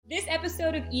This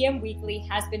episode of EM Weekly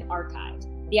has been archived.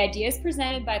 The ideas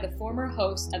presented by the former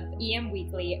host of EM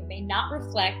Weekly may not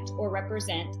reflect or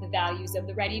represent the values of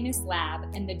the Readiness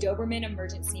Lab and the Doberman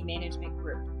Emergency Management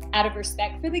Group. Out of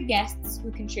respect for the guests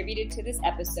who contributed to this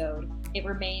episode, it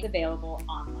remains available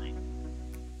online.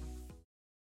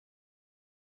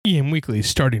 EM Weekly is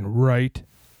starting right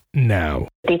now.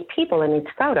 These people in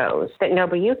these photos that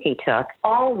Nobuyuki took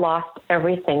all lost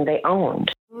everything they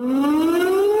owned.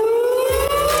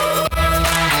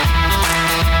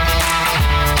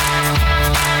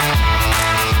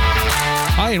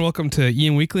 Hi, and welcome to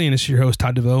EM Weekly, and this is your host,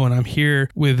 Todd DeVoe, and I'm here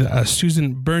with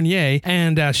Suzanne Bernier,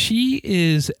 and she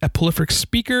is a prolific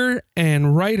speaker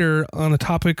and writer on the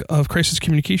topic of crisis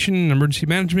communication and emergency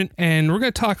management, and we're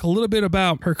going to talk a little bit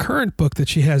about her current book that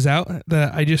she has out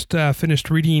that I just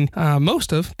finished reading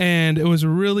most of, and it was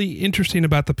really interesting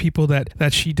about the people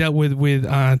that she dealt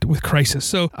with crisis.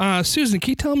 So, Suzanne, can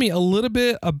you tell me a little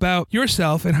bit about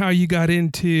yourself and how you got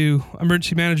into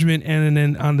emergency management and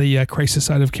then on the crisis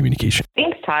side of communication?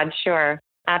 Thanks, Todd. Sure.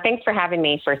 Thanks for having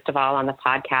me, first of all, on the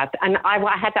podcast. And I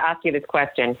had to ask you this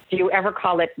question. Do you ever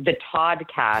call it the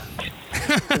Toddcast?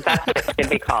 That's what it should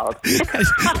be called.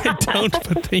 I don't,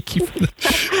 but thank you for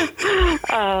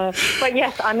that. But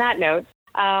yes, on that note,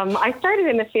 I started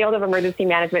in the field of emergency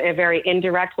management in a very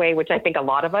indirect way, which I think a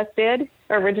lot of us did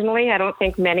originally. I don't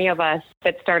think many of us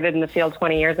that started in the field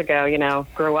 20 years ago,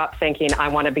 grew up thinking, I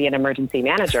want to be an emergency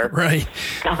manager. Right.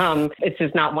 It's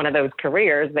just not one of those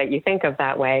careers that you think of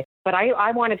that way. But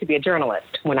I wanted to be a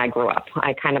journalist when I grew up.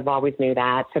 I kind of always knew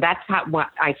that. So that's how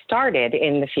I started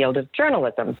in the field of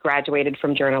journalism, graduated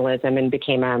from journalism and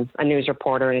became a news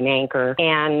reporter and an anchor.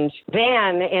 And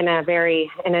then in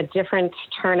a different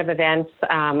turn of events,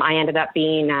 I ended up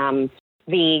being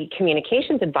the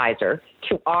communications advisor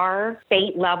to our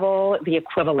state level, the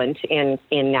equivalent in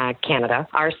Canada,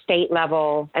 our state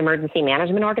level emergency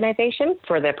management organization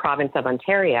for the province of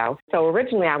Ontario. So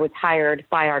originally I was hired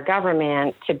by our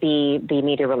government to be the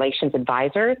media relations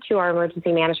advisor to our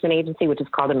emergency management agency, which is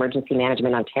called Emergency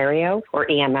Management Ontario, or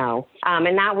EMO.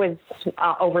 And that was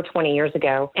over 20 years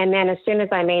ago. And then as soon as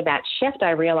I made that shift, I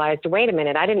realized, wait a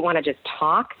minute, I didn't want to just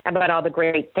talk about all the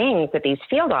great things that these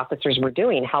field officers were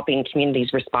doing, helping communities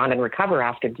respond and recover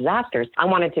after disasters. I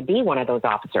wanted to be one of those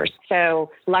officers. So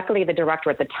luckily, the director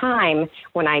at the time,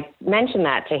 when I mentioned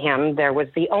that to him, there was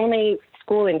the only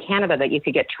school in Canada that you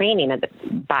could get training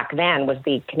back then was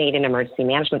the Canadian Emergency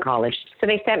Management College. So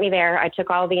they sent me there. I took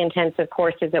all the intensive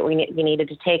courses that you needed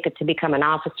to take to become an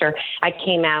officer. I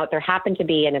came out. There happened to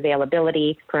be an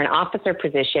availability for an officer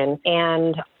position,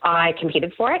 and I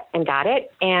competed for it and got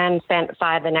it and spent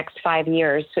the next 5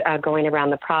 years going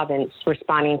around the province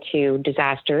responding to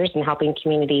disasters and helping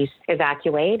communities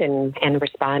evacuate and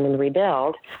respond and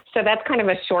rebuild. So that's kind of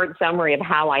a short summary of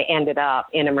how I ended up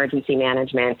in emergency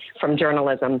management from journalism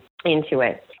into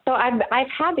it. So I've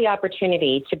had the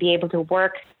opportunity to be able to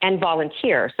work and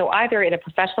volunteer. So either in a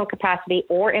professional capacity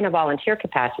or in a volunteer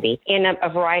capacity in a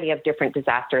variety of different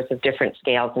disasters of different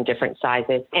scales and different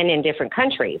sizes and in different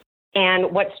countries.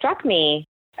 And what struck me,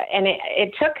 and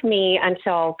it took me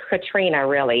until Katrina,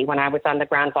 really, when I was on the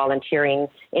ground volunteering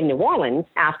in New Orleans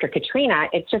after Katrina,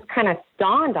 it just kind of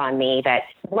dawned on me that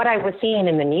what I was seeing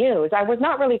in the news, I was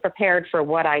not really prepared for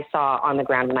what I saw on the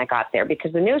ground when I got there,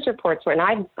 because the news reports were,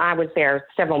 and I was there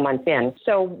several months in.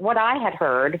 So what I had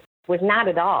heard was not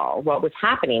at all what was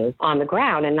happening on the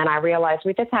ground. And then I realized,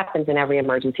 this happens in every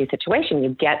emergency situation.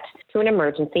 You get to an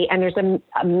emergency and there's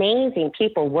amazing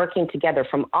people working together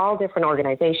from all different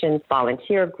organizations,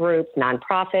 volunteer groups,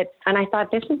 nonprofits. And I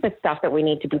thought, this is the stuff that we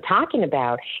need to be talking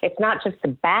about. It's not just the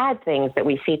bad things that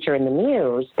we feature in the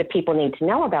news that people need to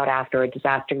know about after a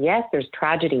disaster. Yes, there's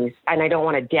tragedies, and I don't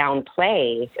want to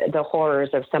downplay the horrors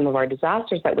of some of our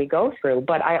disasters that we go through,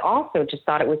 but I also just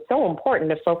thought it was so important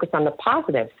to focus on the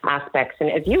positive aspects. And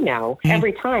as you know,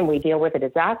 every time we deal with a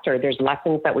disaster, there's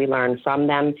lessons that we learn from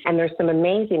them. And there's some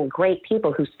amazing, great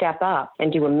people who step up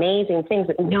and do amazing things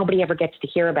that nobody ever gets to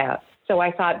hear about. So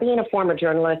I thought, being a former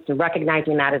journalist and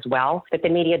recognizing that as well, that the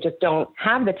media just don't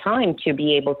have the time to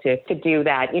be able to do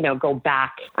that, go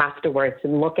back afterwards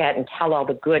and look at and tell all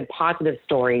the good, positive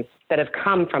stories that have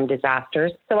come from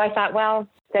disasters. So I thought, well,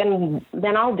 then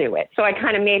I'll do it. So I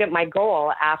kind of made it my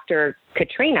goal after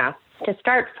Katrina to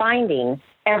start finding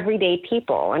everyday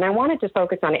people. And I wanted to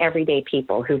focus on everyday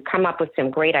people who've come up with some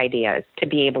great ideas to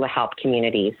be able to help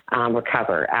communities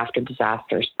recover after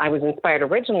disasters. I was inspired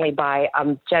originally by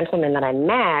a gentleman that I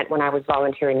met when I was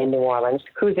volunteering in New Orleans,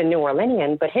 who's a New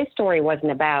Orleanian, but his story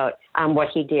wasn't about what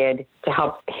he did to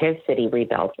help his city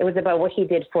rebuild. It was about what he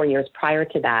did 4 years prior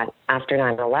to that after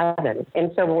 9/11.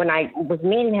 And so when I was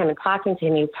meeting him and talking to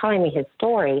him, he was telling me his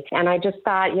story. And I just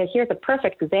thought, here's a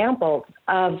perfect example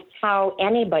of how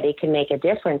anybody can make a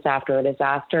difference after a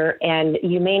disaster. And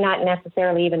you may not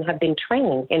necessarily even have been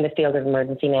trained in the field of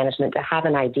emergency management to have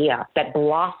an idea that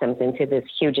blossoms into this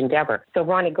huge endeavor. So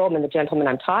Ronnie Goldman, the gentleman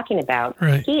I'm talking about,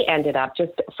 he ended up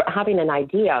just having an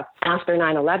idea after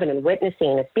 9/11 and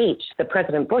witnessing a speech that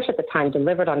President Bush at the time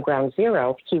delivered on Ground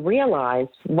Zero. He realized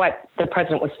what the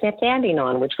president was standing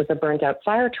on, which was a burned out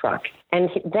fire truck. And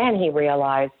then he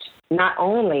realized not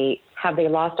only have they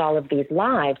lost all of these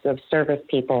lives of service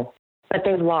people, but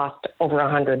they've lost over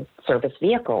 100 service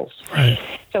vehicles. Right.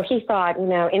 So he thought,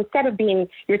 instead of being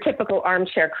your typical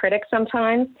armchair critic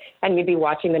sometimes, and you'd be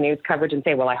watching the news coverage and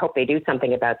say, well, I hope they do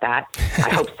something about that.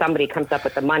 I hope somebody comes up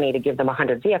with the money to give them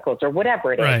 100 vehicles or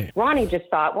whatever it is. Right. Ronnie just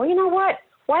thought, well, you know what?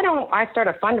 Why don't I start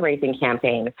a fundraising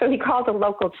campaign? So he called a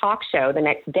local talk show the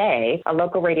next day, a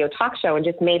local radio talk show, and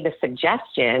just made the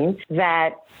suggestion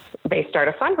that they start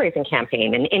a fundraising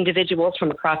campaign, and individuals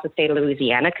from across the state of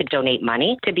Louisiana could donate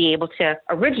money to be able to,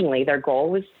 originally their goal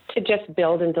was to just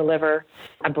build and deliver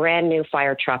a brand new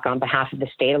fire truck on behalf of the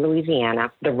state of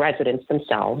Louisiana, the residents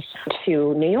themselves,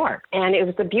 to New York. And it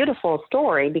was a beautiful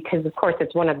story because, of course,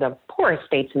 it's one of the poorest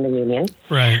states in the Union.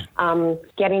 Right.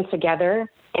 Getting together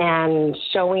and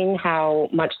showing how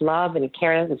much love and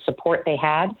care and support they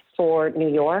had for New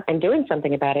York and doing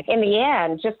something about it. In the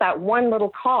end, just that one little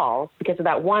call, because of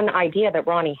that one idea that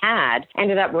Ronnie had,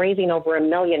 ended up raising over $1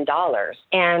 million,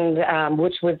 and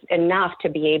which was enough to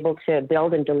be able to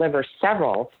build and deliver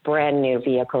several brand new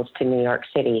vehicles to New York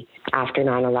City after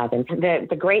 9/11.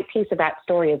 The great piece of that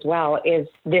story as well is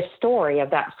this story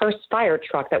of that first fire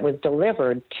truck that was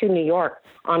delivered to New York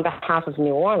on behalf of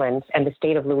New Orleans and the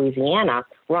state of Louisiana.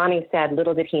 Ronnie said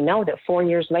little did he know that 4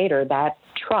 years later that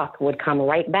truck would come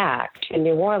right back to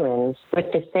New Orleans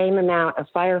with the same amount of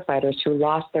firefighters who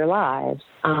lost their lives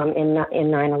in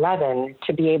 9/11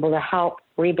 to be able to help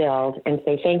rebuild and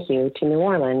say thank you to New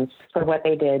Orleans for what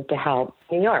they did to help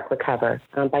New York recover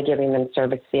by giving them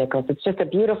service vehicles. It's just a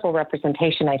beautiful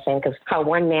representation, I think, of how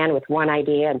one man with one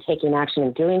idea and taking action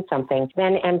and doing something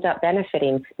then ends up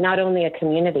benefiting not only a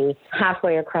community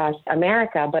halfway across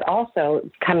America, but also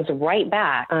comes right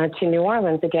back to New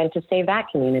Orleans again to save that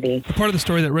community. Part of the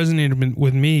story that resonated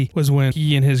with me was when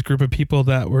he and his group of people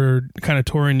that were kind of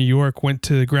touring New York went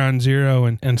to Ground Zero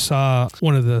and saw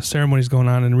one of the ceremonies going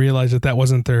on and realized that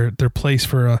wasn't their place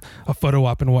for a photo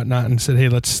op and whatnot, and said, hey,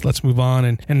 let's move on,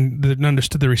 and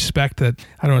understood the respect that,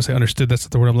 I don't want to say understood, that's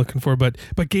not the word I'm looking for, but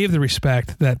gave the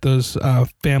respect that those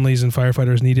families and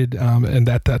firefighters needed and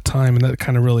at that time, and that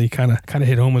kind of really kind of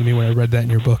hit home with me when I read that in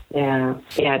your book. Yeah,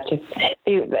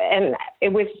 and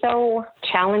it was so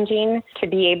challenging to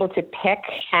be able to pick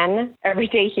 10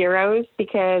 everyday heroes,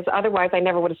 because otherwise I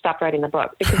never would have stopped writing the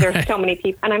book, because there's so many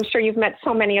people, and I'm sure you've met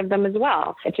so many of them as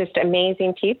well. It's just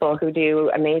amazing people who do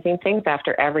amazing things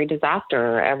after every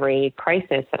disaster or every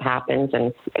crisis that happens.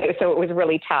 And so it was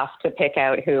really tough to pick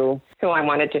out who I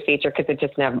wanted to feature, because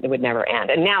it would never end.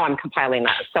 And now I'm compiling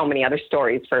so many other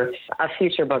stories for a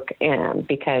future book,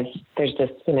 because there's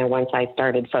just, once I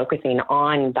started focusing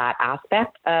on that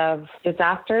aspect of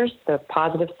disasters, the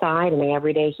positive side and the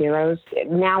everyday heroes,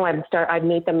 now I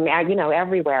meet them,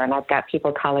 everywhere. And I've got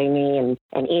people calling me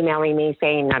and emailing me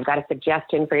saying, I've got a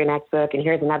suggestion for your next book, and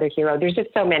here's another hero. There's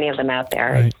just so many of them out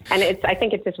there. Right. And I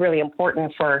think it's just really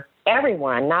important for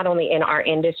everyone, not only in our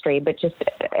industry, but just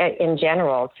in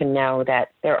general, to know that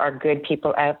there are good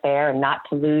people out there and not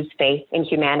to lose faith in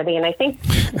humanity. And I think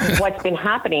what's been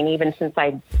happening even since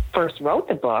I first wrote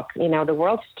the book, the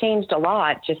world's changed a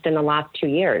lot just in the last 2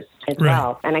 years as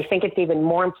well. And I think it's even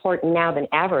more important now than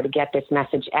ever to get this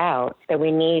message out, that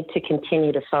we need to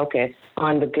continue to focus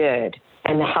on the good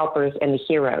and the helpers and the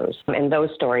heroes and those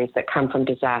stories that come from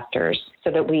disasters, so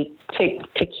that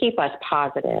to keep us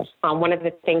positive. One of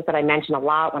the things that I mention a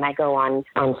lot when I go on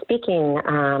speaking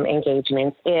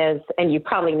engagements is, and you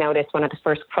probably noticed one of the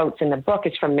first quotes in the book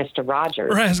is from Mr.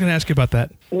 Rogers. Right, I was going to ask you about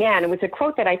that. Yeah, and it was a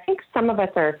quote that I think some of us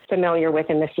are familiar with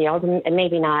in the field, and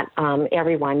maybe not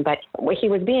everyone, but he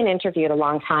was being interviewed a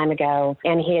long time ago,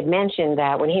 and he had mentioned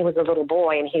that when he was a little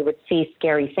boy and he would see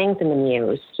scary things in the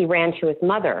news, he ran to his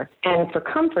mother, and for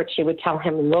comfort, she would tell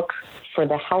him, look for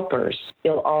the helpers,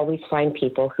 you'll always find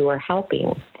people who are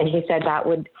helping. And he said that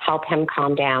would help him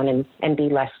calm down and be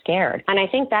less scared. And I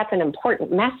think that's an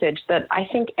important message that I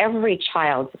think every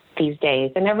child these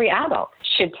days and every adult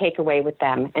should take away with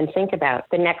them and think about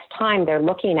the next time they're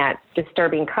looking at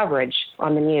disturbing coverage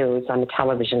on the news, on the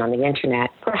television, on the internet.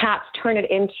 Perhaps turn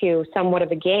it into somewhat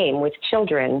of a game with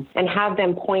children and have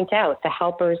them point out the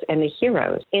helpers and the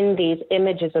heroes in these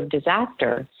images of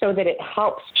disaster so that it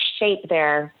helps shape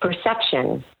their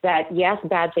perception that, yes,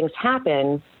 bad things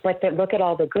happen, but that look at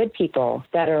all the good people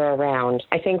that are around.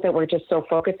 I think that we're just so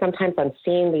focused sometimes on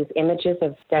seeing these images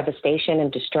of devastation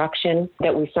and destruction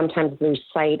that we sometimes lose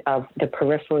sight of the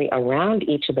periphery around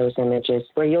each of those images,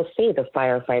 where you'll see the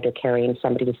firefighter carrying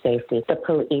somebody to safety, the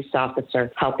police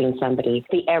officer helping somebody,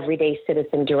 the everyday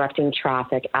citizen directing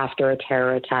traffic after a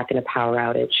terror attack and a power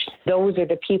outage. Those are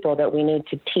the people that we need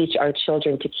to teach our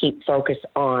children to keep focused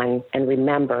on and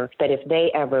remember that if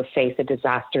they ever face a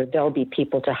disaster, there'll be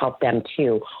people to help them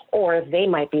too. Or they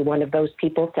might be one of those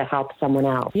people to help someone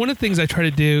else. One of the things I tried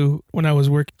to do when I was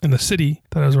working in the city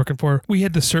that I was working for, we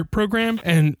had the CERT program,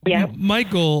 and my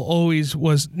goal always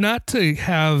was not to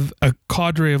have a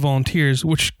cadre of volunteers,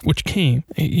 which came.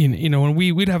 When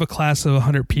we'd have a class of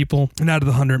 100 people, and out of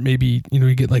the 100, maybe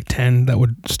you get like 10 that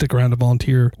would stick around to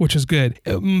volunteer, which is good.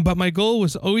 But my goal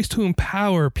was always to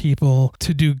empower people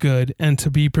to do good and to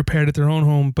be prepared at their own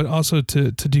home, but also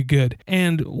to do good.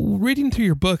 And reading through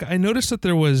your book, I noticed that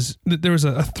there was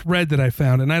a thread that I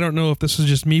found, and I don't know if this was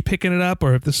just me picking it up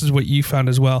or if this is what you found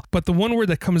as well. But the one word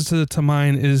that comes to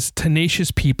mind is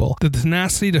tenacious people. The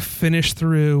tenacity to finish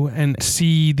through and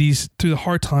see these through the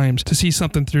hard times, to see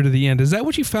something through to the end. Is that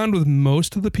what you found with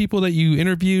most of the people that you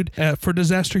interviewed for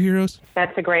Disaster Heroes?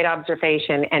 That's a great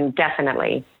observation, and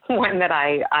definitely one that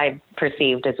I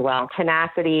perceived as well.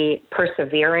 Tenacity,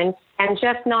 perseverance, and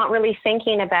just not really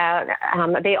thinking about,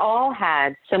 they all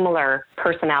had similar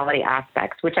personality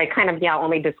aspects, which I kind of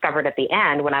only discovered at the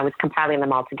end when I was compiling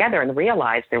them all together and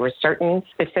realized there were certain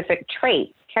specific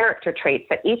traits, character traits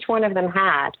that each one of them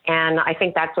had. And I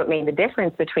think that's what made the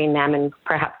difference between them and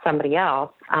perhaps somebody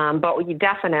else. But you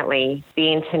definitely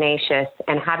being tenacious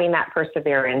and having that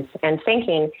perseverance and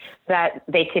thinking that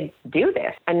they could do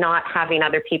this and not having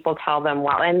other people tell them,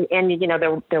 well, and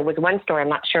there was one story, I'm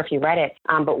not sure if you read it,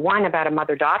 but one about a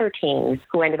mother-daughter team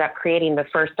who ended up creating the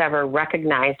first ever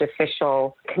recognized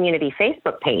official community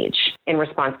Facebook page in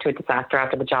response to a disaster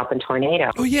after the Joplin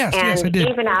tornado. Oh, yes, I did.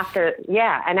 Even after,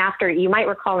 you might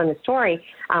recall in the story,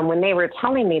 when they were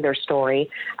telling me their story,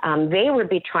 they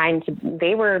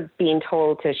were being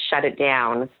told to shut it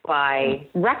down by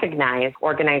recognized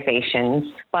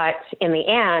organizations. But in the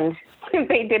end,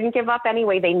 they didn't give up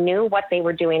anyway. They knew what they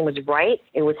were doing was right.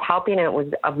 It was helping, and it was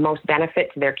of most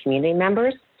benefit to their community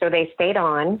members. So they stayed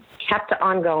on, kept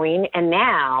on going, and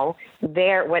now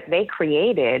what they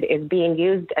created is being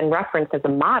used and referenced as a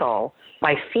model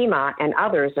by FEMA and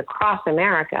others across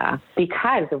America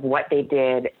because of what they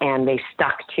did, and they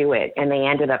stuck to it, and they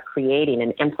ended up creating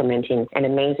and implementing an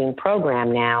amazing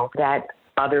program now that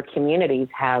other communities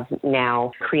have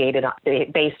now created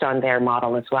based on their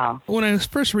model as well. When I was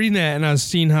first reading that and I was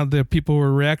seeing how the people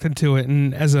were reacting to it,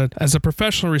 and as a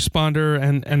professional responder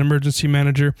and an emergency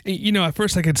manager, at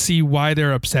first I could see why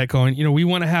they're upset, going, we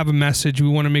want to have a message. We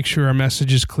want to make sure our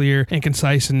message is clear and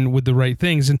concise and with the right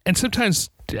things. And sometimes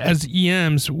as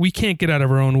EMs, we can't get out of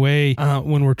our own way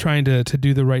when we're trying to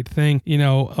do the right thing,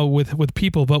 with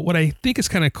people. But what I think is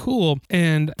kind of cool,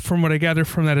 and from what I gather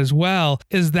from that as well,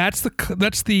 is that's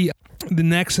the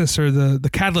nexus, or the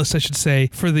catalyst, I should say,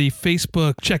 for the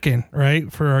Facebook check-in,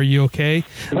 right? For Are You Okay?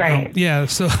 Right.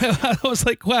 So I was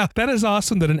like, wow, that is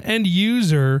awesome that an end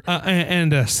user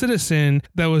and a citizen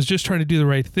that was just trying to do the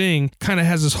right thing kind of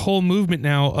has this whole movement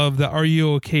now of the Are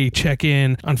You Okay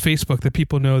check-in on Facebook, that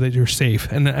people know that you're safe.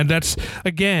 And that's,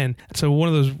 again, so one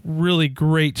of those really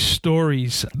great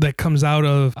stories that comes out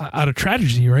of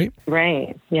tragedy, right?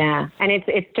 Right. Yeah. And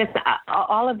it's just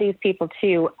all of these people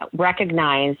too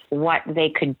recognize what they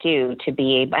could do to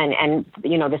be able, and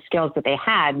the skills that they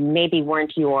had maybe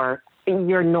weren't your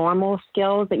normal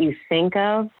skills that you think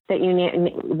of that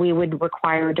we would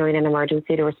require during an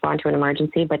emergency to respond to an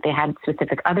emergency, but they had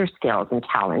specific other skills and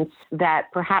talents that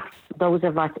perhaps those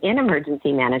of us in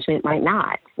emergency management might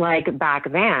not. Like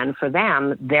back then, for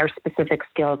them, their specific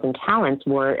skills and talents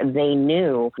were, they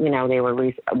knew, they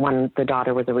were, the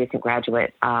daughter was a recent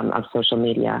graduate of social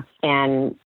media,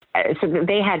 and so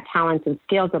they had talents and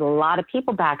skills that a lot of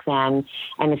people back then,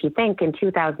 and if you think in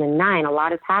 2009, a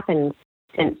lot has happened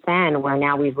since then, where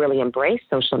now we've really embraced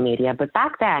social media. But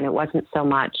back then, it wasn't so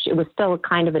much. It was still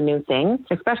kind of a new thing,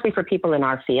 especially for people in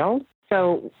our field.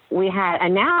 So we had,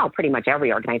 and now pretty much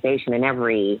every organization and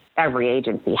every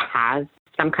agency has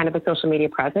some kind of a social media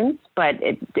presence, but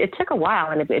it took a while.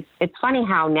 And it's funny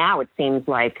how now it seems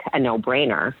like a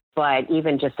no-brainer, but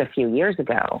even just a few years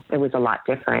ago, it was a lot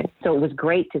different. So it was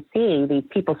great to see these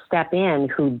people step in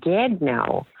who did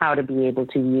know how to be able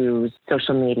to use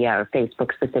social media or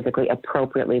Facebook specifically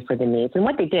appropriately for the needs. And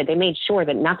what they did, they made sure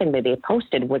that nothing that they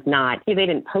posted was not, they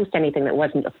didn't post anything that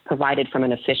wasn't provided from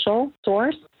an official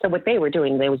source. So what they were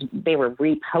doing, they were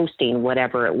reposting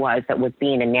whatever it was that was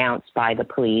being announced by the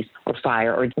police or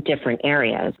fire or different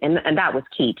areas. And that was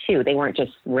key too. They weren't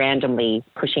just randomly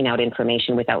pushing out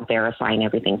information without verifying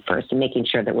everything first and making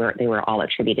sure that they were all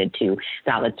attributed to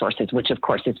valid sources, which of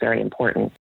course is very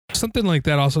important. Something like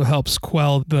that also helps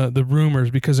quell the rumors,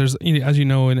 because there's, as you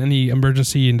know, in any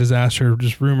emergency and disaster,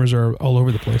 just rumors are all over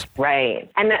the place.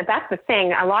 Right. And that's the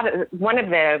thing. One of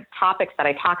the topics that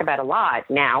I talk about a lot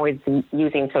now is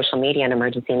using social media in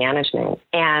emergency management.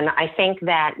 And I think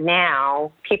that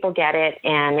now people get it.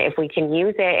 And if we can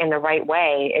use it in the right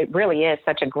way, it really is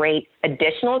such a great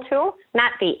additional tool,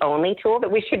 not the only tool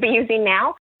that we should be using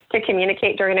now to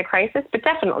communicate during a crisis, but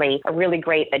definitely a really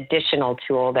great additional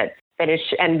tool that is,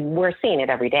 and we're seeing it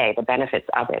every day, the benefits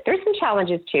of it. There's some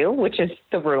challenges too, which is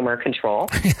the rumor control.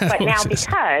 But now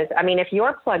because, if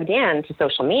you're plugged in to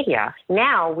social media,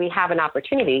 now we have an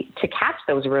opportunity to catch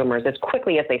those rumors as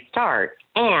quickly as they start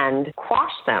and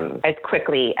quash them as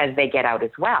quickly as they get out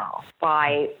as well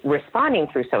by responding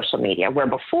through social media, where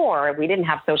before we didn't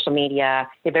have social media,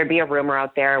 if there'd be a rumor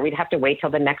out there, we'd have to wait till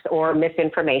the next, or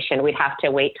misinformation, we'd have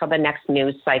to wait till the next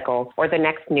news cycle or the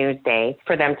next news day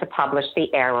for them to publish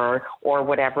the error or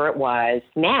whatever it was.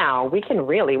 Now we can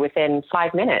really, within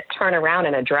 5 minutes, turn around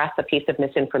and address a piece of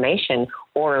misinformation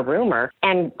or a rumor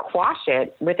and quash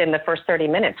it within the first 30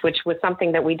 minutes, which was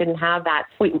something that we didn't have that,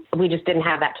 we just didn't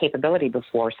have that capability before.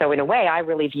 So in a way, I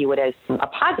really view it as a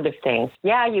positive thing.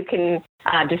 Yeah, you can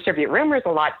distribute rumors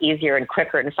a lot easier and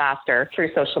quicker and faster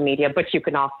through social media, but you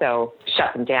can also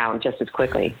shut them down just as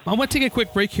quickly. I want to take a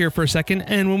quick break here for a second.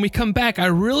 And when we come back, I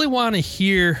really want to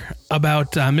hear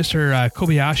about Mr.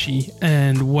 Kobayashi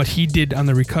and what he did on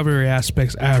the recovery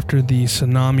aspects after the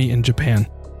tsunami in Japan.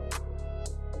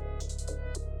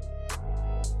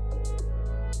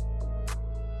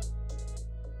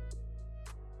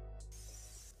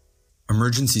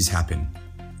 Emergencies happen,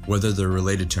 whether they're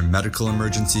related to medical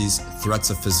emergencies, threats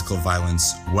of physical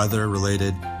violence,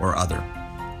 weather-related, or other.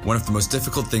 One of the most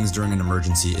difficult things during an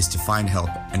emergency is to find help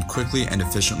and quickly and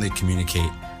efficiently communicate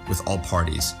with all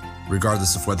parties,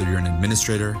 regardless of whether you're an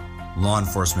administrator, law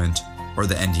enforcement, or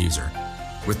the end user.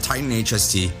 With Titan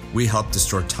HST, we help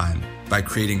distort time by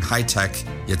creating high-tech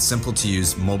yet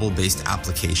simple-to-use mobile-based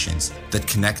applications that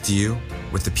connect you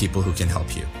with the people who can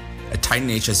help you. At Titan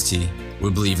HST, we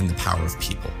believe in the power of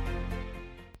people.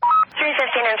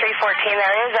 315 and 314,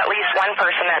 there is at least one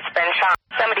person that's been shot.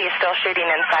 Somebody is still shooting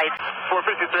inside.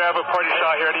 453, I have a party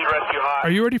shot here. I need rescue high. Are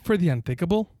you ready for the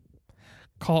unthinkable?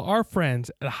 Call our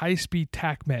friends at High Speed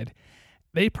TACMed.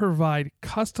 They provide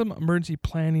custom emergency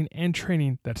planning and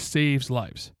training that saves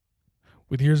lives.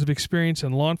 With years of experience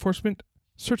in law enforcement,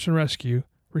 search and rescue,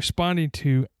 responding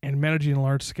to and managing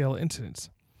large-scale incidents,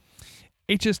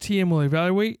 HSTM will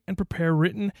evaluate and prepare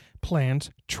written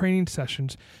plans, training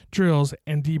sessions, drills,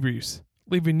 and debriefs,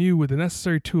 leaving you with the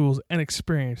necessary tools and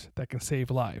experience that can save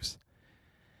lives.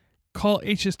 Call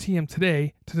HSTM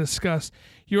today to discuss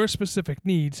your specific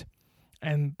needs,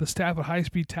 and the staff at High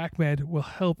Speed TACMed will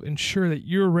help ensure that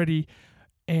you're ready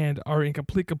and are in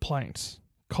complete compliance.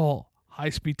 Call High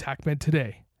Speed TACMed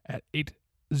today at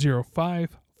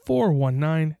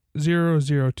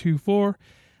 805-419-0024.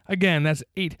 Again, that's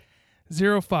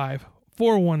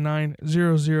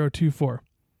 805-419-0024.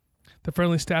 The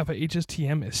friendly staff at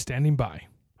HSTM is standing by.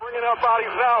 Bringing out bodies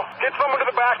now. Get someone to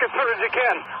the back as soon as you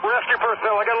can. Rescue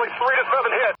personnel. I got at least 3 to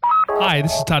 7 hits. Hi,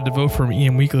 this is Todd DeVoe from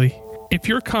EM Weekly. If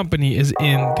your company is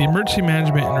in the emergency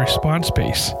management and response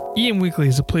space, EM Weekly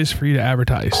is a place for you to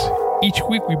advertise. Each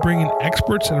week we bring in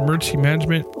experts in emergency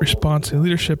management, response, and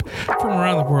leadership from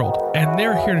around the world, and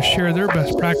they're here to share their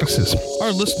best practices.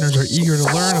 Our listeners are eager to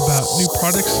learn about new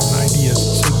products and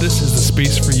ideas, so this is the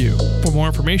space for you. For more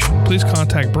information, please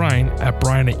contact Brian at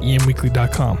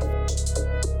brian@emweekly.com.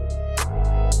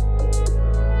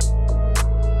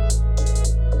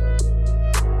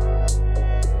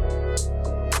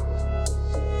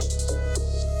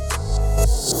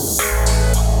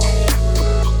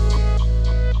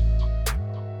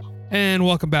 And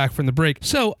welcome back from the break.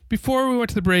 So before we went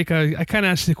to the break, I kind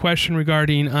of asked the question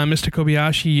regarding Mr.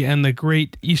 Kobayashi and the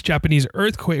great East Japanese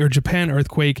earthquake or Japan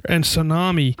earthquake and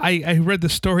tsunami. I read the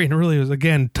story and it really was,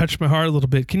 again, touched my heart a little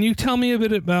bit. Can you tell me a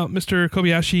bit about Mr.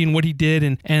 Kobayashi and what he did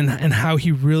and how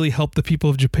he really helped the people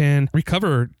of Japan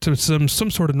recover to some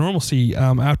sort of normalcy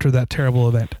after that terrible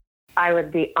event? I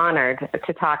would be honored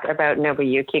to talk about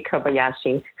Nobuyuki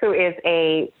Kobayashi, who is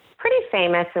a pretty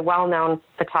famous, well-known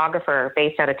photographer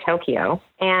based out of Tokyo.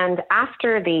 And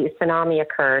after the tsunami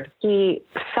occurred, he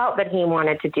felt that he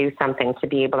wanted to do something to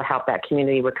be able to help that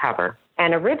community recover.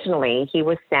 And originally, he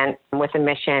was sent with a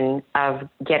mission of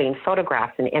getting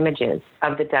photographs and images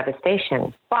of the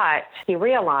devastation. But he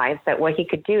realized that what he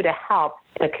could do to help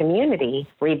the community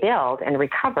rebuild and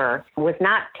recover was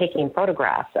not taking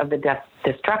photographs of the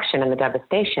destruction and the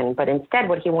devastation, but instead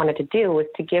what he wanted to do was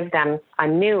to give them a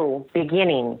new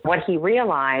beginning. What he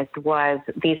realized was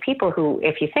these people who,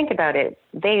 if you think about it,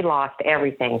 they lost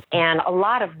everything. And a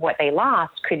lot of what they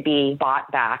lost could be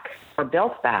bought back or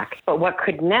built back. But what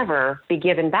could never be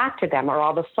given back to them are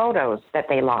all the photos that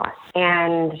they lost.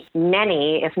 And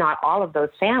many, if not all of those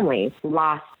families,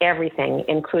 lost everything,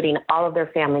 including all of their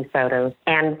family photos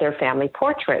and their family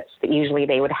portraits that usually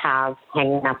they would have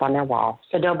hanging up on their wall.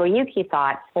 So Nobuyuki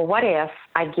thought, well, what if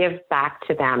I give back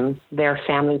to them their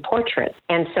family portraits?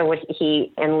 And so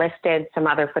he enlisted some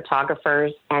other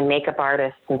photographers and makeup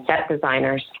artists and set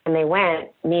designers, and they went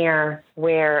near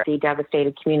where the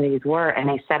devastated communities were, and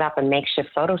they set up a makeshift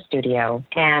photo studio.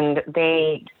 And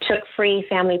they took free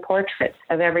family portraits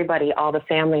of everybody, all the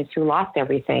families who lost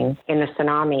everything in the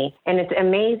tsunami. And it's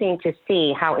amazing to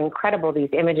see how incredible these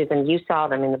images, and you saw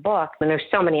them in the book, and there's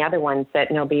so many other ones that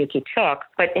Nobuyuki took,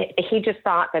 but he just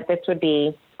thought that this would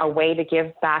be a way to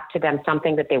give back to them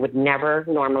something that they would never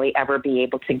normally ever be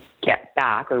able to get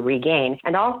back or regain,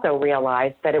 and also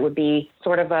realized that it would be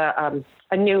sort of a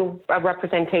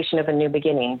representation of a new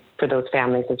beginning for those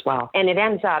families as well. And it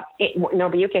ends up,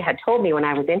 Nobuyuki had told me when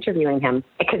I was interviewing him,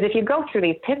 because if you go through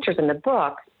these pictures in the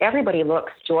book, everybody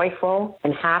looks joyful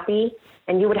and happy,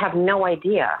 and you would have no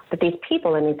idea that these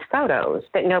people in these photos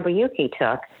that Nobuyuki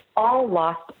took all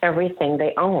lost everything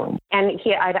they owned. And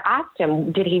I'd asked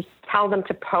him, did he tell them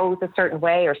to pose a certain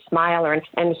way or smile?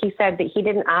 And he said that he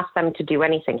didn't ask them to do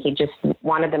anything. He just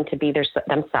wanted them to be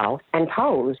themselves and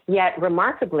pose. Yet,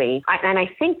 remarkably, I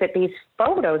think that these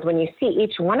photos, when you see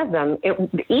each one of them,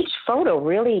 each photo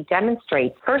really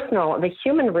demonstrates the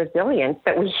human resilience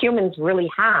that we humans really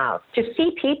have. To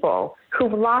see people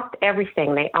who've lost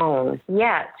everything they own,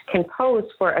 yet can pose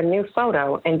for a new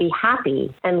photo and be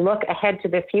happy and look ahead to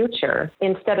the future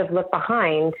instead of look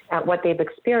behind at what they've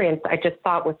experienced, I just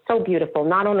thought was so beautiful,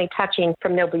 not only touching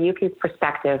from Nobuyuki's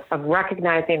perspective of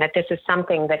recognizing that this is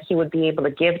something that he would be able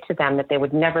to give to them that they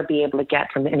would never be able to get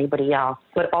from anybody else,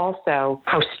 but also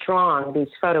how strong these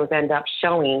photos end up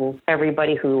showing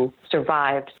everybody who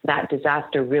survived that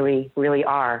disaster really, really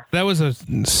are. That was a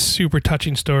super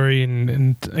touching story,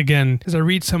 and again, as I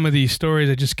read some of these stories,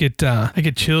 I just get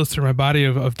chills through my body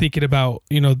of thinking about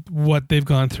what they've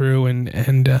gone through,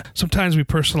 and sometimes we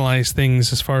personalize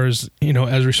things as far as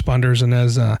as responders and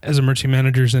as emergency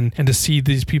managers, and to see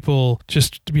these people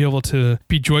just to be able to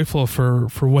be joyful for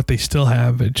what they still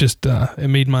have, it just it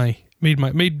made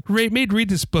read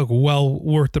this book well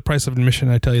worth the price of admission.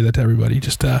 I tell you that to everybody.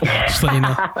 Just let you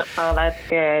know. Oh, that's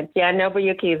good. Yeah,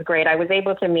 Nobuyuki is great. I was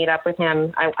able to meet up with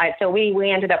him. So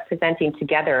we ended up presenting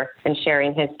together and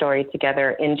sharing his story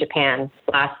together in Japan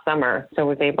last summer. So I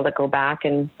was able to go back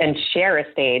and share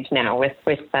a stage now with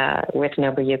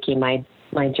Nobuyuki, my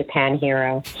Japan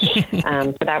hero.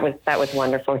 So that was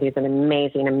wonderful. He's an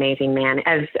amazing, amazing man,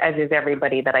 as is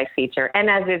everybody that I feature, and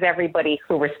as is everybody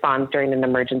who responds during an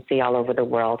emergency all over the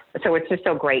world. So it's just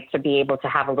so great to be able to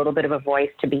have a little bit of a voice,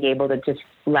 to be able to just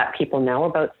let people know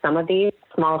about some of these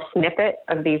small snippet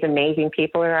of these amazing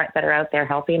people that are out there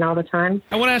helping all the time.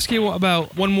 I want to ask you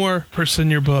about one more person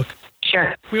in your book.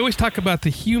 Sure. We always talk about the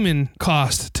human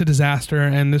cost to disaster,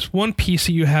 and this one piece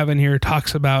that you have in here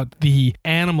talks about the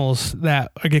animals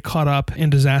that get caught up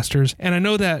in disasters. And I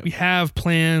know that we have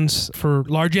plans for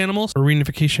large animals, or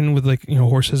reunification with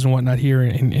horses and whatnot here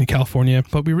in California,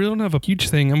 but we really don't have a huge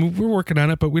thing. I mean, we're working on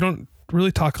it, but we don't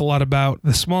really talk a lot about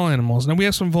the small animals. Now, we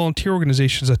have some volunteer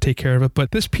organizations that take care of it,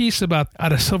 but this piece out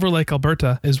of Silver Lake,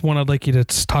 Alberta is one I'd like you to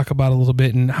talk about a little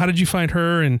bit. And how did you find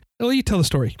her, and I'll let you tell the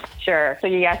story. Sure. So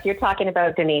yes, you're talking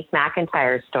about Denise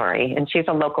McIntyre's story, and she's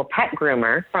a local pet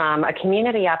groomer from a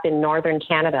community up in northern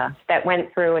Canada that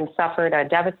went through and suffered a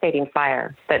devastating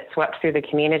fire that swept through the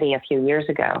community a few years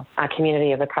ago, a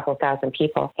community of a couple thousand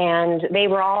people. And they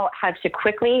were all had to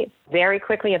very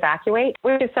quickly evacuate,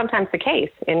 which is sometimes the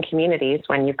case in communities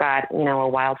when you've got, a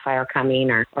wildfire coming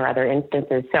or other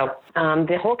instances. So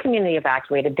the whole community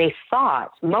evacuated.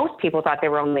 Most people thought they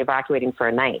were only evacuating for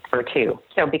a night or two.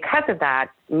 So because of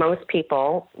that, most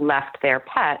people left their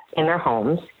pets in their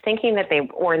homes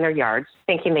or in their yards,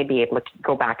 thinking they'd be able to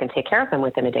go back and take care of them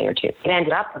within a day or two. It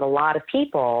ended up that a lot of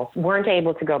people weren't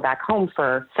able to go back home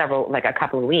for a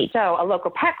couple of weeks. So a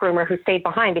local pet groomer who stayed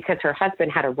behind because her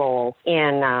husband had a role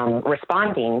in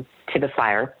responding to the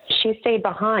fire, she stayed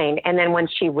behind. And then when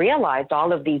she realized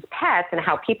all of these pets and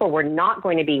how people were not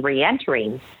going to be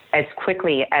re-entering as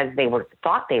quickly as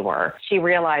thought they were, she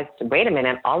realized, wait a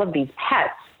minute, all of these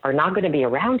pets are not going to be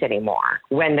around anymore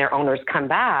when their owners come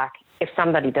back if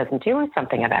somebody doesn't do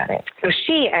something about it. So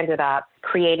she ended up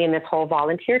creating this whole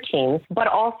volunteer team, but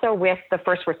also with the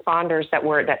first responders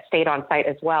that stayed on site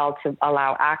as well to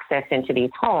allow access into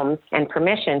these homes and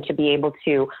permission to be able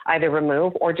to either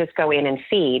remove or just go in and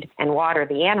feed and water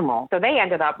the animal. So they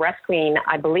ended up rescuing,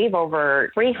 I believe,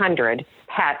 over 300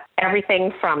 pets,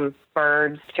 everything from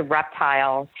birds to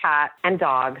reptiles, cats, and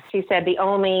dogs. She said the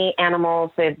only animals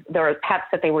there were pets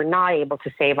that they were not able to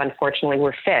save, unfortunately,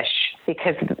 were fish,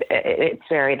 because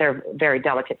they're a very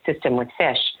delicate system with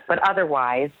fish. But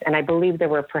otherwise, and I believe there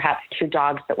were perhaps 2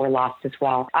 dogs that were lost as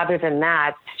well. Other than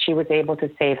that, she was able to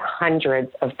save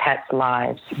hundreds of pets'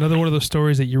 lives. Another one of those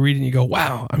stories that you read and you go,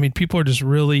 wow, I mean, people are just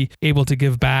really able to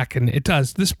give back. And it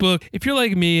does. This book, if you're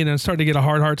like me and I'm starting to get a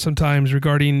hard heart sometimes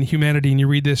regarding humanity, and you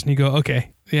read this and you go,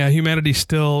 okay, yeah, humanity's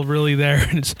still really there,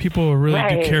 and people really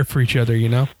do care for each other,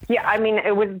 Yeah, I mean,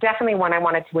 it was definitely one I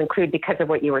wanted to include because of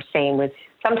what you were saying was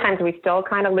sometimes we still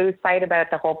kind of lose sight about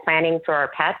the whole planning for our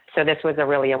pets. So this was a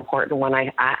really important one,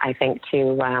 I think,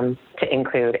 to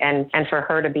include. And for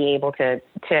her to be able to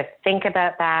think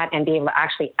about that and be able to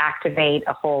actually activate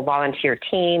a whole volunteer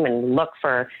team and look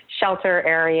for shelter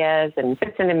areas. And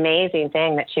it's an amazing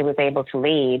thing that she was able to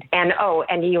lead. And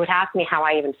you would ask me how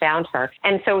I even found her.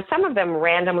 And so some of them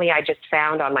randomly I just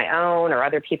found on my own or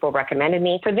other people recommended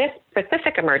me. For this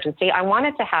specific emergency, I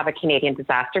wanted to have a Canadian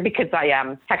disaster because I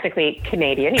am technically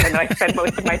Canadian, even though I spent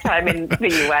most of my time in the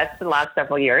U.S. the last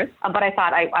several years. But I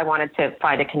thought I wanted to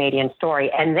find a Canadian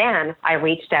story. And then I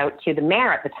reached out to the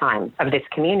mayor at the time of this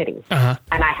community. Uh-huh.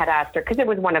 And I had asked her, because it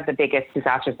was one of the biggest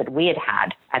disasters that we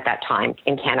had at that time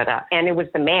in Canada. And it was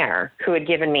the mayor who had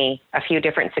given me a few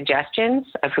different suggestions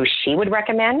of who she would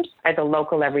recommend as a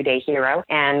local everyday hero.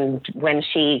 And when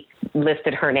she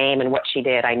listed her name and what she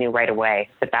did, I knew right away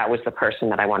that was the person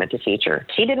that I wanted to feature.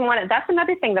 She didn't want it. That's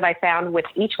another thing that I found with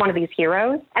each one of these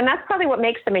heroes. And that's probably what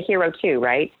makes them a hero too,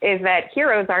 right? Is that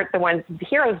heroes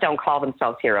don't call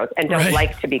themselves heroes and don't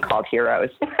like to be called heroes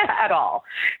at all.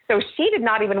 So she did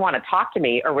not even want to talk to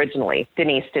me originally.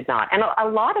 Denise did not. And a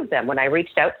lot of them, when I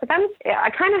reached out to them, I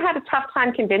kind of had a tough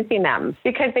time convincing them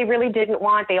because they really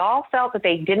they all felt that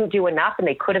they didn't do enough and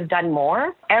they could have done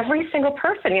more. Every single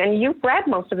person, and you've read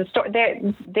most of the story,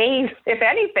 they, if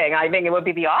anything, I think it would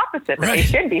be the opposite that they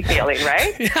should be feeling,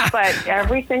 right? Yeah. But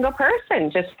every single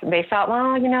person they felt,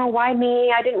 well, why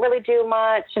me? I didn't really do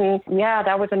much. And yeah,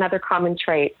 that was another common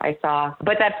trait I saw.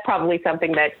 But that's probably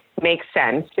something that makes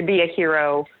sense. To be a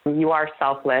hero, you are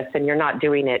selfless and you're not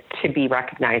doing it to be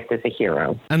recognized as a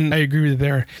hero. And I agree with you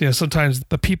there. Sometimes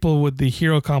the people with the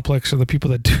hero complex are the people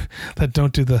that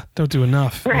don't do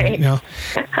enough. Right.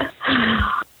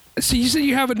 So you said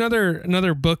you have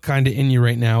another book kind of in you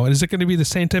right now. Is it going to be the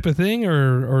same type of thing,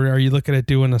 or are you looking at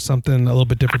doing something a little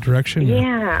bit different direction?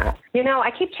 Yeah. I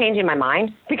keep changing my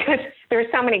mind because there's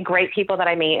so many great people that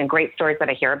I meet and great stories that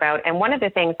I hear about. And one of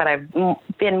the things that I've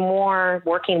been more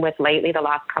working with lately the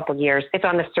last couple of years is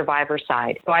on the survivor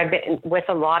side. So I've been with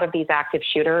a lot of these active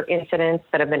shooter incidents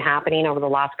that have been happening over the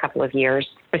last couple of years,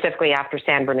 specifically after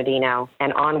San Bernardino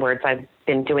and onwards. I've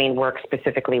been doing work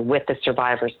specifically with the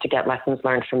survivors to get lessons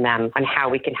learned from them on how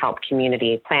we can help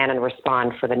communities plan and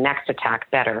respond for the next attack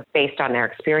better based on their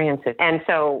experiences. And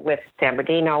so with San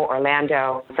Bernardino,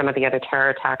 Orlando, some of the other terror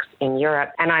attacks in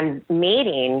Europe, and I'm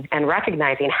meeting and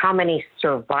recognizing how many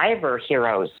survivor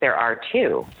heroes there are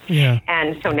too. Yeah.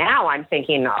 And so now I'm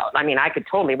thinking, I could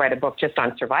totally write a book just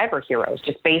on survivor heroes,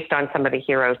 just based on some of the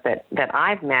heroes that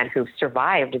I've met who've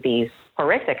survived these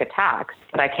horrific attacks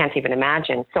that I can't even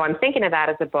imagine. So I'm thinking of that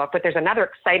as a book, but there's another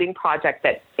exciting project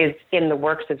that is in the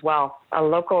works as well. A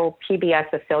local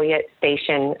PBS affiliate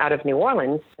station out of New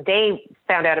Orleans, they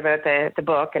found out about the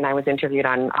book, and I was interviewed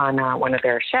on one of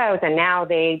their shows, and now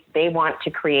they want to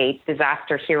create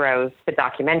Disaster Heroes, the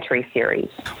documentary series.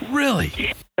 Really?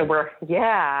 So we're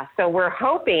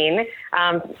hoping,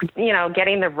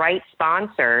 getting the right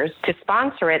sponsors to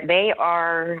sponsor it. They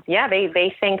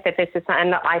think that this is,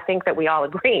 and I think that we all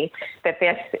agree that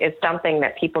this is something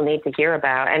that people need to hear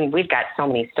about. And we've got so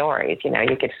many stories.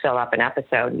 You could fill up an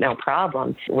episode, no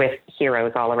problem, with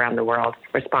heroes all around the world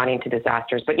responding to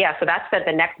disasters. But so that's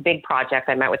the next big project.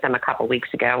 I met with them a couple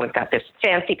weeks ago. We've got this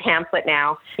fancy pamphlet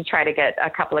now to try to get a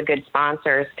couple of good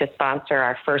sponsors to sponsor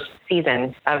our first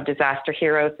season of Disaster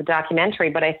Heroes, the documentary.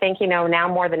 But I think, now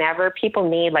more than ever, people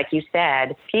need, like you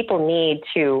said, people need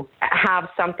to have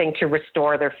something to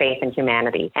restore their faith in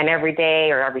humanity. And every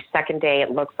day or every second day,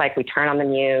 it looks like we turn on the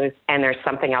news and there's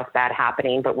something else bad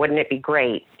happening. But wouldn't it be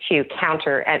great to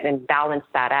counter and balance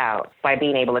that out by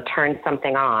being able to turn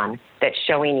something on that's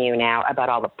showing you now about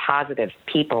all the positive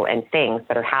people and things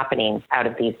that are happening out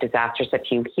of these disasters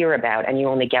that you hear about, and you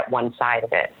only get one side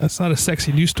of it. That's not a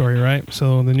sexy news story, right?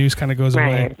 So the news kind of goes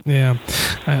away. Yeah,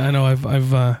 I know.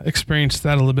 I've experienced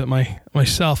that a little bit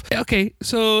myself. Okay,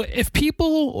 so if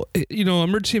people,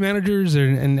 emergency managers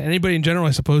and anybody in general,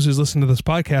 I suppose, who's listening to this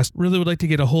podcast, really would like to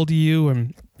get a hold of you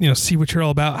and see what you're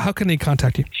all about, how can they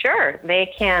contact you? Sure.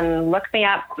 They can look me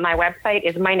up. My website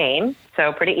is my name,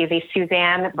 so pretty easy,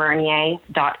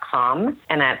 SuzanneBernier.com,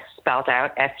 and that's spelled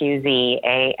out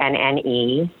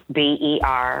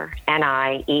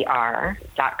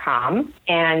SuzanneBernier.com.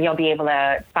 And you'll be able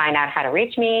to find out how to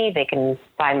reach me. They can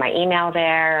find my email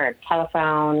there or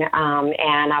telephone.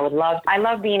 And I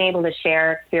love being able to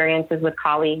share experiences with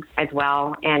colleagues as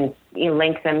well, and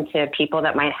link them to people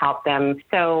that might help them.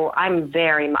 So I love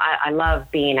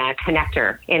being a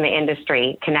connector in the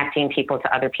industry, connecting people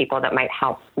to other people that might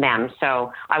help them.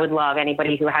 So I would love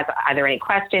anybody who has either any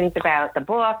questions about the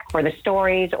book or the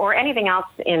stories or anything else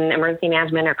in emergency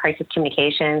management or crisis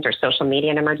communications or social media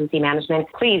and emergency management,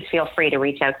 please feel free to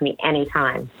reach out to me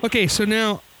anytime. Okay, so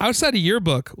now, outside of your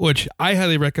book, which I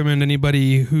highly recommend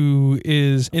anybody who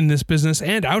is in this business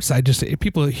and outside, just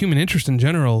people of human interest in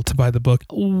general, to buy the book,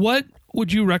 what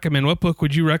would you recommend? What book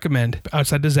would you recommend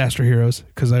outside Disaster Heroes?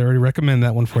 Because I already recommend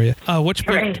that one for you. Which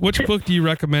book do you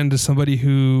recommend to somebody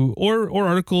who, or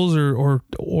articles or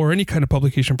any kind of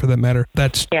publication for that matter,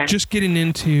 that's just getting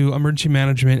into emergency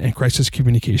management and crisis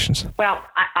communications? Well,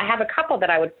 I have a couple that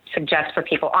I would suggest for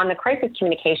people. On the crisis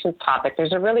communications topic,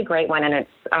 there's a really great one, and it's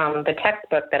the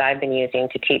textbook that I've been using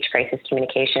to teach crisis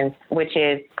communications, which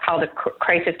is called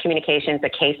Crisis Communications, a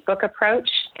Casebook Approach,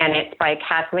 and it's by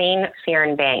Kathleen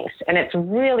Fearon-Banks. And it's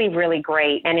really, really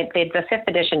great. And the fifth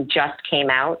edition just came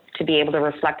out to be able to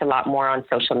reflect a lot more on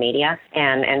social media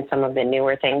and some of the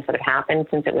newer things that have happened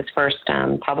since it was first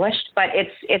published. But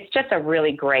it's just a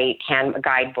really great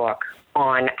guidebook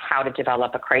on how to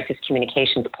develop a crisis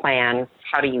communications plan,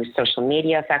 how to use social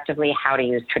media effectively, how to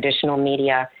use traditional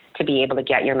media to be able to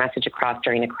get your message across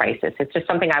during a crisis. It's just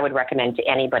something I would recommend to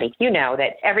anybody.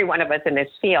 That every one of us in this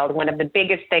field, one of the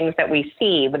biggest things that we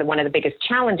see, one of the biggest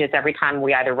challenges every time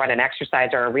we either run an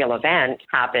exercise or a real event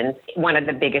happens, one of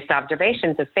the biggest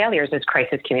observations of failures is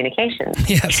crisis communications.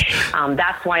 Yes.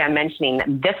 That's why I'm mentioning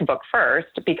this book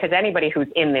first, because anybody who's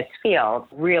in this field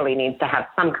really needs to have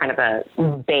some kind of a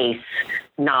base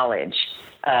knowledge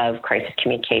of crisis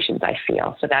communications, I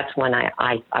feel. So that's one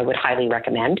I would highly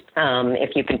recommend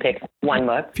if you can pick one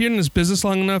book. If you're in this business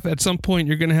long enough, at some point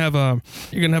you're gonna have a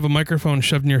microphone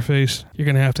shoved in your face. You're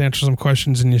gonna have to answer some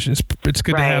questions, and it's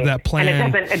good to have that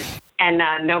plan. And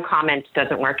no comment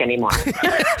doesn't work anymore.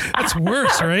 That's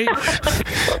worse, right?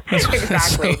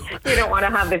 Exactly. You don't want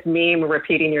to have this meme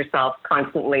repeating yourself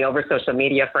constantly over social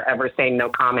media forever saying no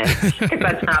comment, because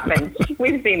that's happened.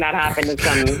 We've seen that happen to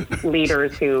some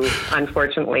leaders who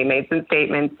unfortunately made some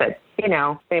statements that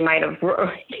they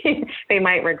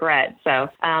might regret. So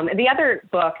the other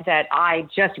book that I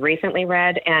just recently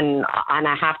read, and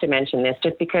I have to mention this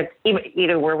just because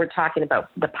either where we're talking about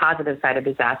the positive side of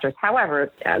disasters.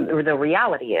 However, the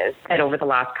reality is that over the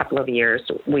last couple of years,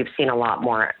 we've seen a lot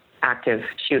more active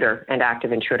shooter and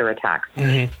active intruder attacks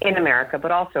in America,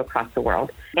 but also across the world.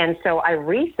 And so I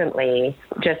recently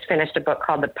just finished a book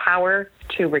called The Power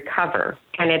to Recover.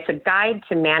 and it's a guide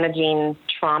to managing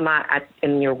trauma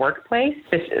in your workplace,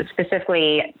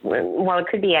 specifically, well, it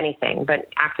could be anything, but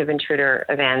active intruder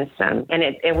events. And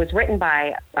it was written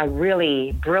by a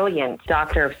really brilliant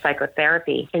doctor of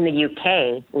psychotherapy in the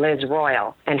UK, Liz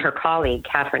Royal, and her colleague,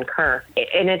 Catherine Kerr.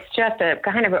 And it's just a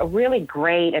kind of a really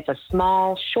great, it's a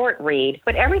small, short read,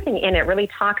 but everything in it really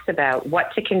talks about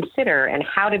what to consider and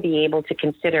how to be able to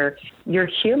consider your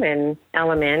human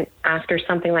element after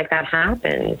something like that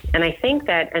happens. And I think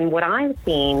that, and what I've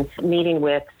seen meeting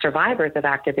with survivors of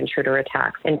active intruder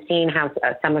attacks and seeing how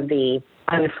some of the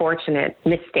unfortunate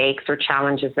mistakes or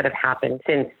challenges that have happened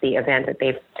since the event that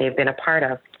they've been a part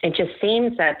of. It just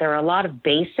seems that there are a lot of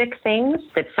basic things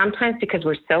that sometimes, because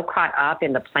we're so caught up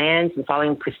in the plans and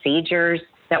following procedures,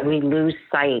 that we lose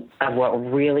sight of what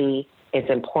really is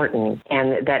important,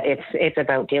 and that it's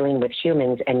about dealing with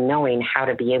humans and knowing how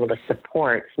to be able to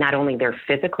support not only their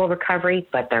physical recovery,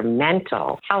 but their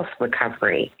mental health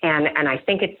recovery. And I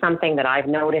think it's something that I've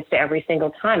noticed every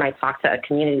single time I talk to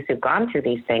communities who've gone through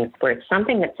these things, where it's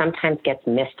something that sometimes gets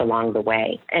missed along the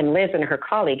way. And Liz and her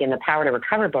colleague in the Power to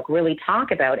Recover book really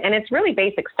talk about, and it's really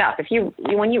basic stuff. If you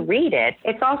when you read it,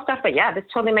 it's all stuff that, yeah, this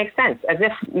totally makes sense, as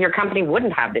if your company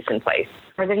wouldn't have this in place,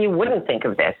 or as if you wouldn't think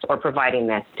of this or providing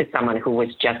this to someone who was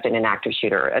just in an active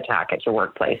shooter attack at your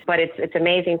workplace. But it's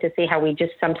amazing to see how we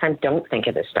just sometimes don't think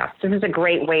of this stuff. This is a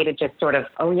great way to just sort of,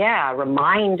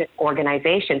 remind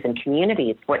organizations and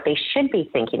communities what they should be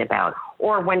thinking about,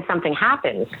 or when something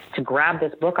happens, to grab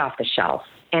this book off the shelf.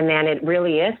 And then it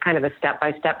really is kind of a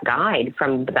step-by-step guide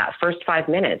from that first 5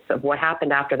 minutes of what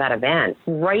happened after that event,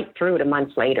 right through to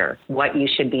months later, what you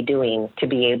should be doing to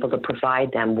be able to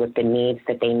provide them with the needs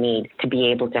that they need to be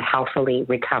able to healthily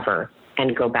recover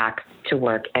and go back to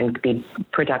work and be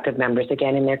productive members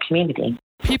again in their community.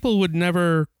 People would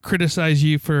never criticize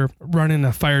you for running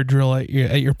a fire drill at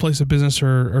your place of business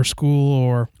or school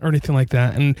or anything like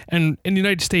that. And in the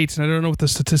United States, and I don't know what the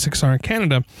statistics are in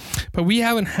Canada, but we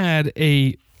haven't had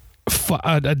a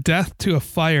death to a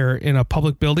fire in a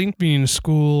public building, being a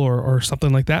school or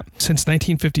something like that, since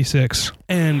 1956.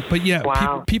 But yeah,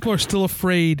 wow. people are still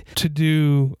afraid to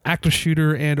do active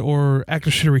shooter or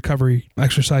active shooter recovery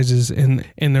exercises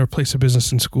in their place of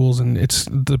business in schools, and it's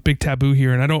the big taboo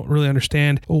here. And I don't really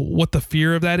understand what the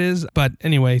fear of that is, but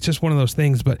anyway, it's just one of those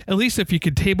things. But at least if you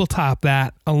could tabletop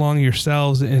that along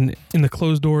yourselves in the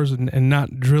closed doors and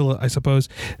not drill it, I suppose,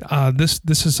 this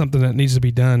is something that needs to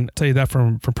be done. I'll tell you that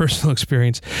from personal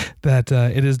experience, that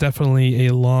it is definitely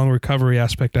a long recovery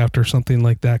aspect after something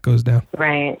like that goes down.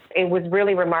 Right. It was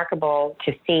really remarkable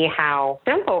to see how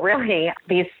simple, really,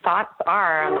 these thoughts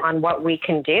are on what we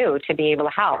can do to be able to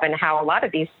help, and how a lot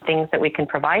of these things that we can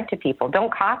provide to people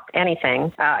don't cost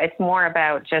anything. It's more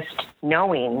about just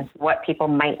knowing what people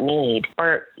might need,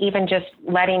 or even just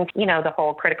letting, the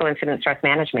whole critical incident stress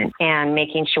management, and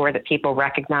making sure that people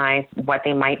recognize what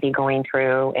they might be going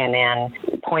through, and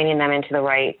then pointing them to the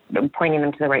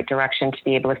right direction to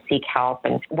be able to seek help.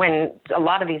 And when a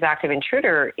lot of these active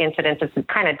intruder incidents is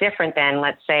kind of different than,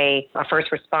 let's say, a first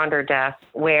responder death,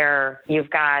 where you've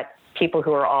got people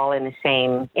who are all in the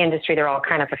same industry. They're all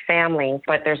kind of a family,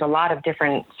 but there's a lot of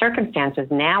different circumstances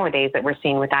nowadays that we're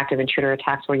seeing with active intruder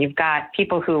attacks, where you've got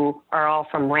people who are all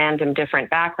from random different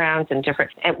backgrounds and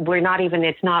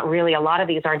it's not really, a lot of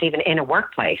these aren't even in a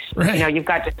workplace. Right. You've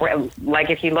got, like,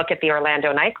 if you look at the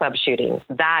Orlando nightclub shooting,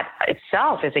 that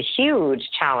itself is a huge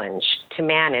challenge to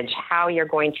manage, how you're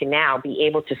going to now be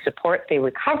able to support the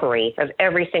recovery of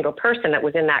every single person that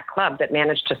was in that club that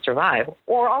managed to survive,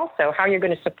 or also how you're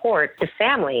going to support the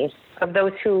families of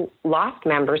those who lost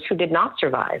members who did not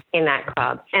survive in that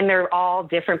club. And they're all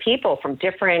different people from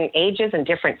different ages and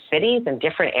different cities and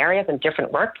different areas and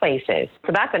different workplaces.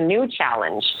 So that's a new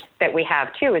challenge that we have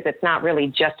too, is it's not really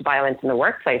just violence in the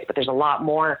workplace, but there's a lot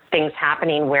more things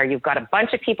happening where you've got a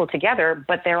bunch of people together,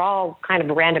 but they're all kind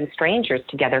of random strangers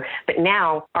together, but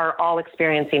now are all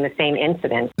experiencing the same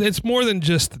incident. It's more than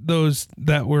just those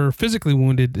that were physically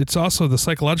wounded. It's also the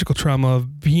psychological trauma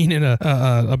of being in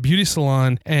a beauty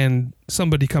salon and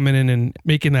somebody coming in and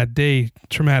making that day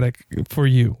traumatic for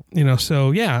you,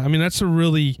 So yeah, I mean, that's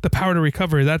the power to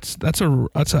recovery. That's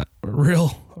a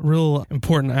real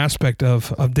important aspect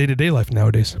of day-to-day life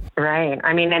nowadays. Right.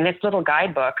 I mean, and this little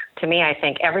guidebook, to me, I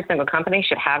think every single company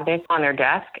should have this on their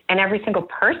desk, and every single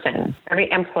person,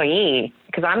 every employee,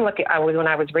 because when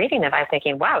I was reading it, I'm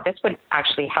thinking, wow, this would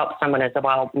actually help someone as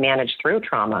well manage through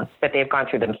trauma that they've gone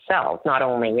through themselves. Not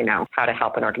only, how to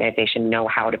help an organization know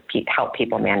how to help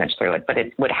people manage through it, but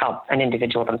it would help an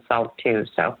individual themselves too.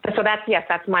 So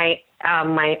that's my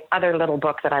other little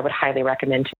book that I would highly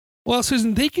recommend to Well,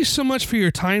 Susan, thank you so much for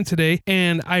your time today.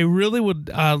 And I really would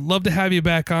love to have you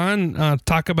back on,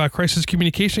 talk about crisis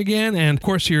communication again, and of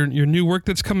course your new work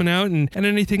that's coming out and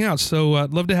anything else. So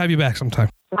I'd love to have you back sometime.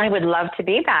 I would love to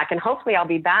be back, and hopefully I'll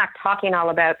be back talking all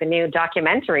about the new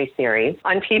documentary series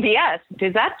on PBS,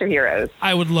 Disaster Heroes.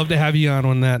 I would love to have you on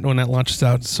when that launches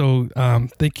out. So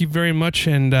thank you very much,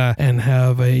 and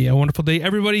have a wonderful day.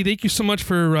 Everybody, thank you so much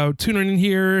for tuning in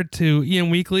here to EM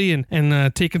Weekly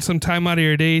and taking some time out of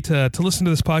your day to listen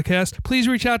to this podcast. Please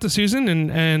reach out to Susan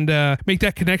and make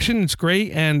that connection. It's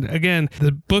great. And again,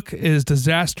 the book is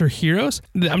Disaster Heroes.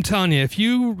 I'm telling you, if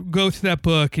you go through that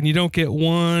book and you don't get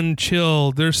one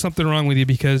chill, there's something wrong with you,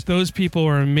 because those people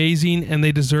are amazing and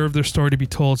they deserve their story to be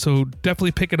told. So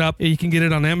definitely pick it up. You can get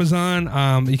it on Amazon.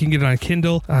 You can get it on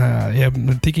Kindle. I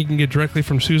think you can get directly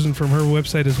from Susan from her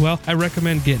website as well. I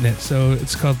recommend getting it. So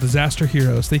it's called Disaster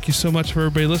Heroes. Thank you so much for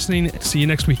everybody listening. See you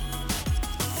next week.